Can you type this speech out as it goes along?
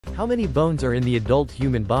How many bones are in the adult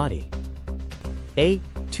human body? A.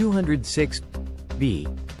 206, B.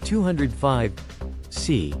 205,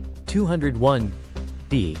 C. 201,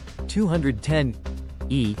 D. 210,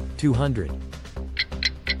 E. 200.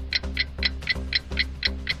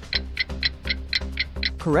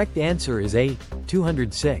 Correct answer is A.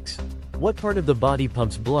 206. What part of the body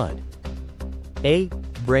pumps blood? A.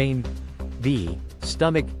 Brain, B.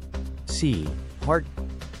 Stomach, C. Heart,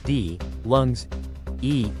 D. Lungs,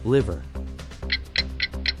 E. Liver.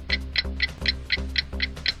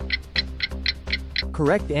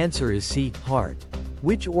 Correct answer is C. Heart.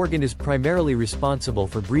 Which organ is primarily responsible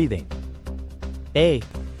for breathing? A.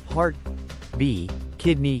 Heart, B.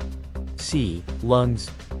 Kidney, C. Lungs,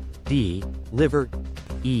 D. Liver,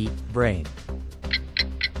 E. Brain.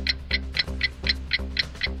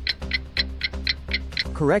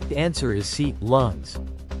 Correct answer is C. Lungs.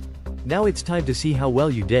 Now it's time to see how well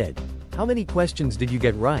you did. How many questions did you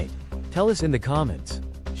get right? Tell us in the comments.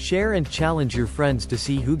 Share and challenge your friends to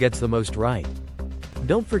see who gets the most right.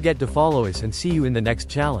 Don't forget to follow us and see you in the next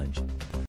challenge.